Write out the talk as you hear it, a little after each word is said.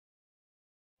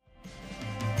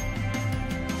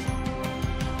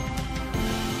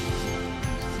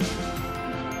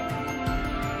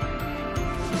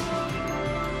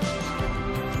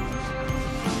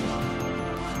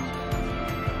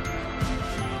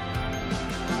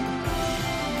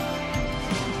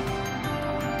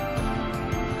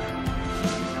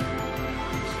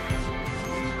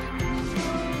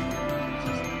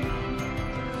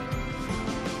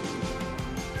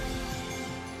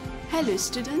Hello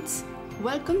students,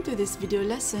 welcome to this video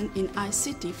lesson in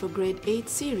ICT for grade 8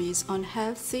 series on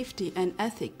health, safety and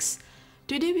ethics.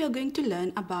 Today we are going to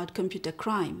learn about computer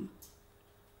crime.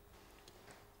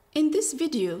 In this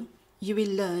video, you will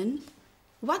learn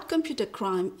what computer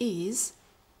crime is,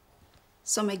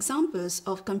 some examples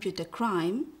of computer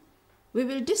crime. We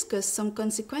will discuss some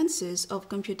consequences of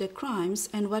computer crimes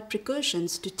and what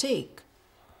precautions to take.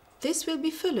 This will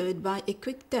be followed by a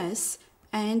quick test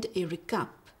and a recap.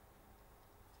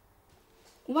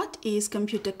 What is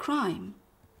computer crime?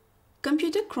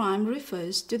 Computer crime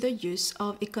refers to the use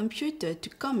of a computer to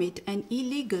commit an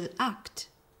illegal act.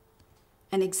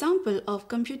 An example of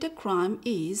computer crime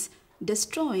is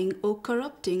destroying or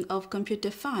corrupting of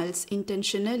computer files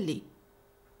intentionally.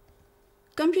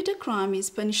 Computer crime is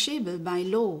punishable by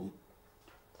law.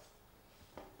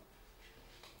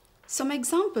 Some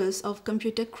examples of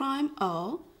computer crime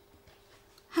are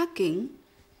hacking,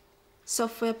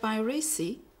 software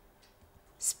piracy,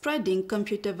 spreading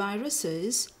computer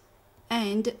viruses,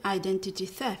 and identity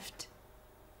theft.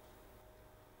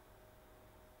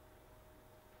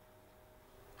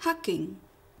 Hacking.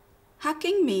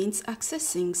 Hacking means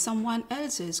accessing someone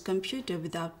else's computer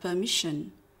without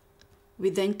permission,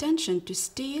 with the intention to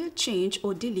steal, change,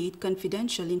 or delete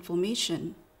confidential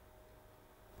information.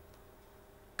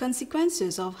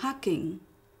 Consequences of hacking.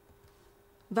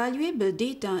 Valuable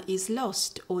data is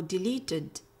lost or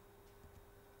deleted.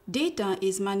 Data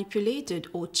is manipulated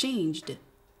or changed.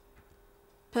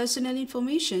 Personal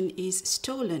information is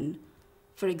stolen,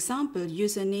 for example,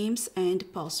 usernames and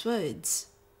passwords.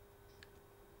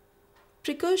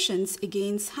 Precautions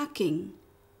against hacking.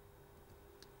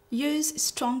 Use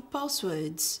strong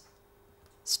passwords.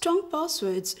 Strong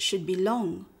passwords should be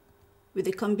long, with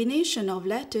a combination of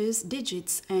letters,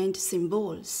 digits, and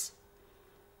symbols.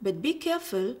 But be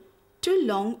careful. Too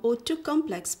long or too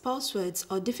complex passwords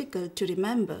are difficult to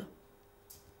remember.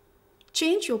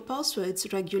 Change your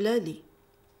passwords regularly.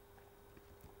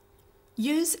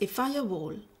 Use a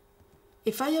firewall.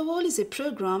 A firewall is a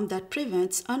program that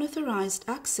prevents unauthorized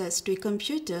access to a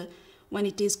computer when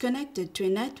it is connected to a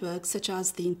network such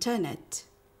as the Internet.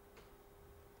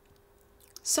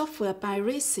 Software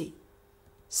piracy.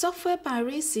 Software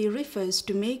piracy refers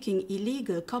to making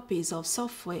illegal copies of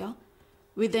software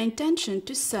with the intention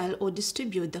to sell or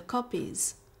distribute the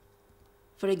copies.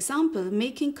 For example,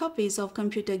 making copies of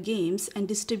computer games and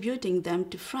distributing them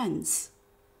to friends.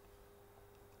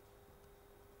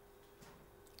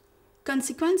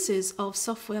 Consequences of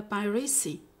software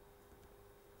piracy.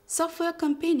 Software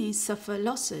companies suffer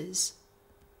losses.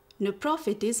 No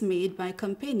profit is made by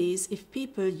companies if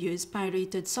people use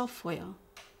pirated software.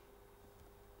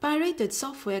 Pirated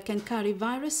software can carry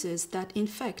viruses that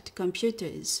infect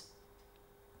computers.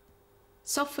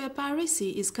 Software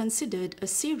piracy is considered a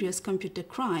serious computer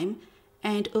crime,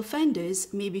 and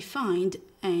offenders may be fined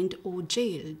and/or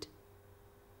jailed.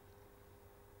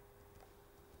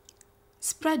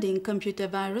 Spreading computer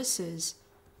viruses.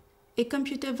 A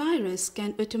computer virus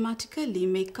can automatically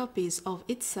make copies of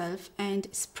itself and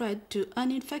spread to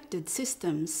uninfected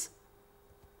systems.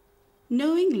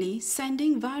 Knowingly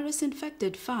sending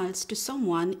virus-infected files to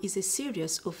someone is a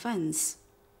serious offense.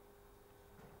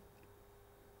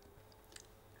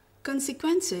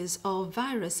 Consequences of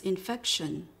virus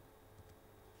infection.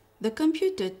 The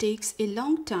computer takes a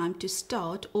long time to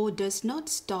start or does not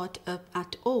start up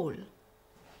at all.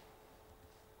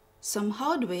 Some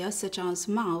hardware such as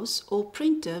mouse or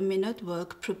printer may not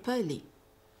work properly.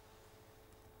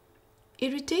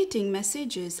 Irritating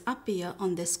messages appear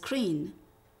on the screen.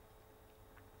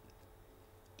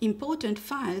 Important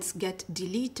files get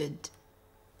deleted.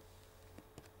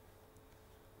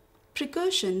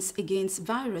 Precautions against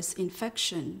virus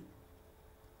infection.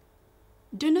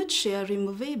 Do not share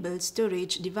removable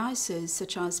storage devices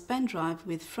such as pen drive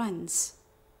with friends.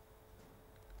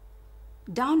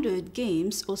 Download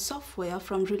games or software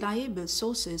from reliable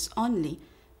sources only,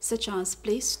 such as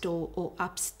Play Store or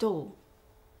App Store.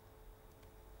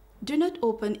 Do not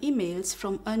open emails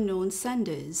from unknown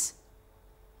senders.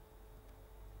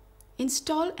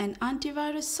 Install an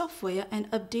antivirus software and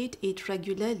update it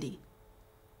regularly.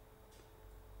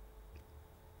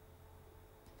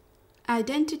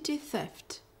 Identity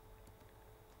theft.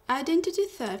 Identity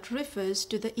theft refers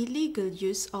to the illegal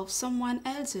use of someone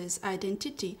else's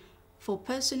identity for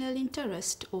personal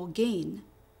interest or gain.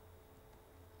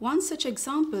 One such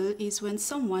example is when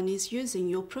someone is using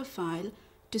your profile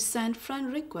to send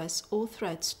friend requests or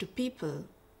threats to people.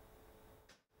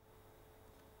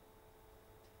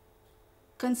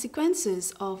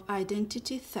 Consequences of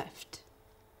identity theft.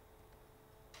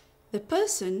 The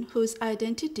person whose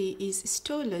identity is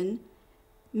stolen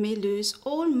may lose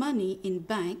all money in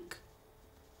bank,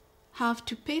 have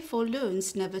to pay for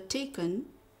loans never taken,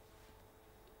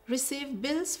 receive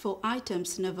bills for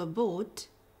items never bought,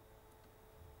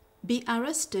 be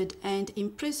arrested and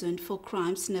imprisoned for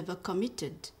crimes never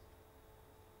committed.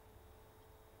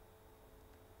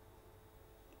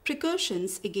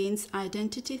 Precautions against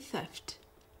identity theft.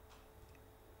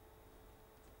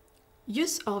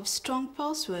 Use of strong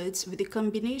passwords with a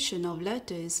combination of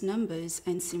letters, numbers,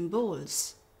 and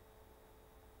symbols.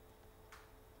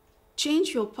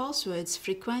 Change your passwords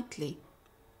frequently.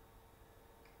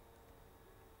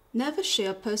 Never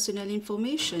share personal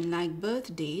information like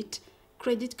birth date,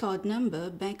 credit card number,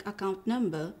 bank account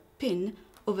number, PIN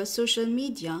over social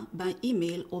media, by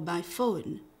email or by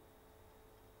phone.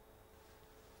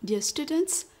 Dear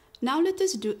students, now let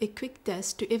us do a quick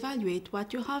test to evaluate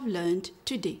what you have learned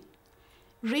today.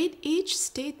 Read each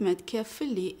statement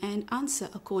carefully and answer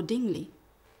accordingly.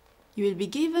 You will be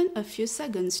given a few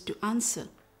seconds to answer.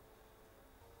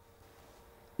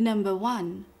 Number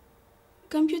 1.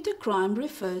 Computer crime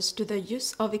refers to the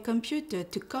use of a computer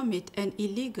to commit an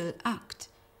illegal act.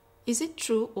 Is it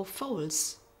true or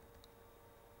false?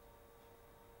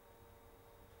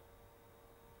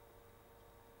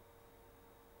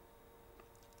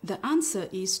 The answer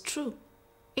is true.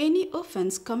 Any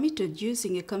offense committed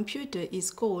using a computer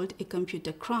is called a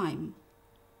computer crime.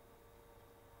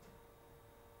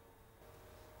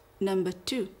 Number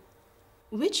 2.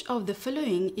 Which of the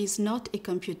following is not a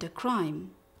computer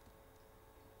crime?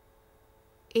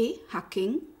 A.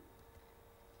 Hacking,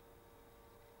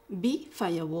 B.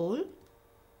 Firewall,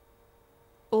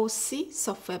 or C.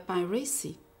 Software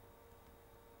piracy?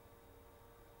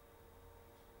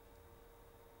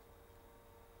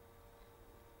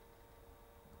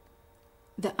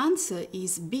 The answer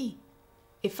is B.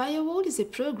 A firewall is a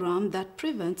program that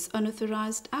prevents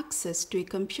unauthorized access to a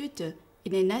computer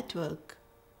in a network.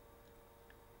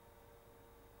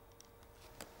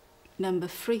 Number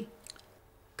 3.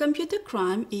 Computer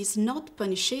crime is not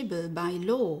punishable by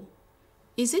law.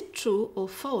 Is it true or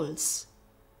false?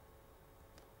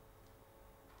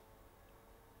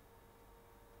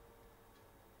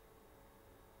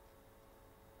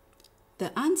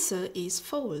 The answer is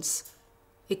false.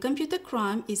 A computer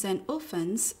crime is an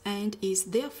offense and is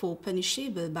therefore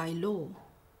punishable by law.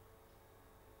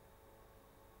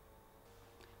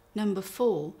 Number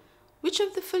 4. Which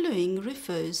of the following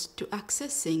refers to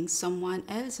accessing someone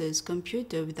else's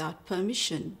computer without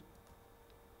permission?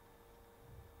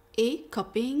 A.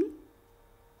 Copying,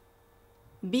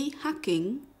 B.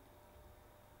 Hacking,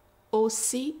 or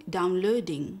C.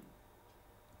 Downloading?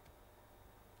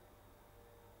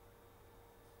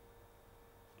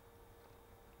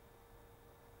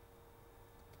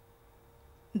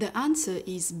 The answer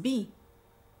is B.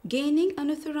 Gaining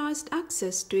unauthorized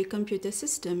access to a computer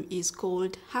system is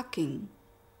called hacking.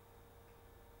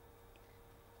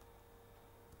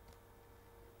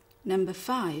 Number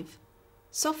 5.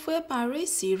 Software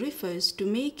piracy refers to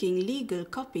making legal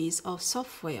copies of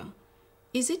software.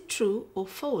 Is it true or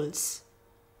false?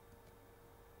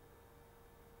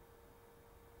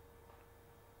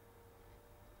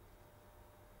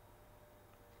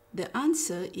 The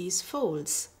answer is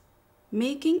false.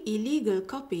 Making illegal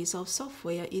copies of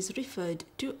software is referred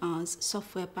to as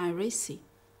software piracy.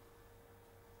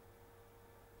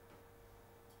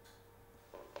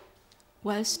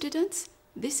 Well, students,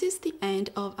 this is the end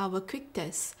of our quick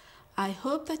test. I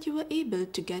hope that you were able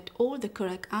to get all the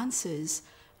correct answers.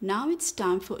 Now it's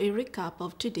time for a recap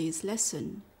of today's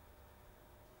lesson.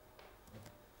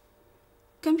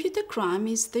 Computer crime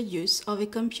is the use of a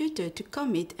computer to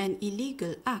commit an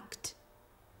illegal act.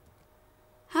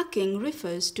 Hacking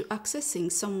refers to accessing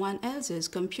someone else's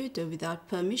computer without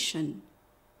permission.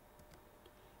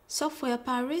 Software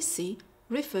piracy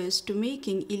refers to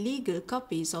making illegal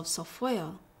copies of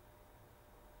software.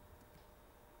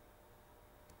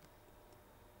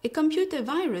 A computer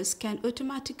virus can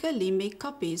automatically make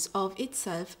copies of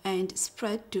itself and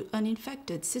spread to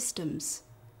uninfected systems.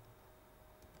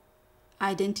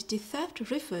 Identity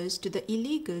theft refers to the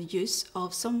illegal use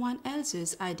of someone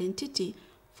else's identity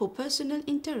for personal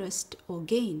interest or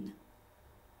gain.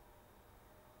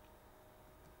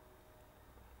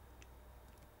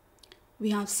 We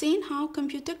have seen how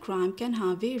computer crime can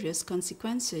have various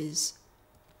consequences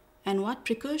and what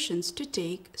precautions to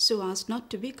take so as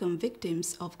not to become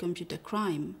victims of computer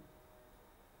crime.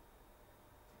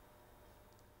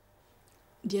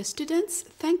 Dear students,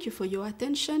 thank you for your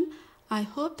attention. I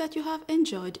hope that you have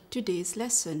enjoyed today's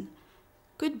lesson.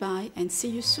 Goodbye and see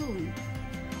you soon.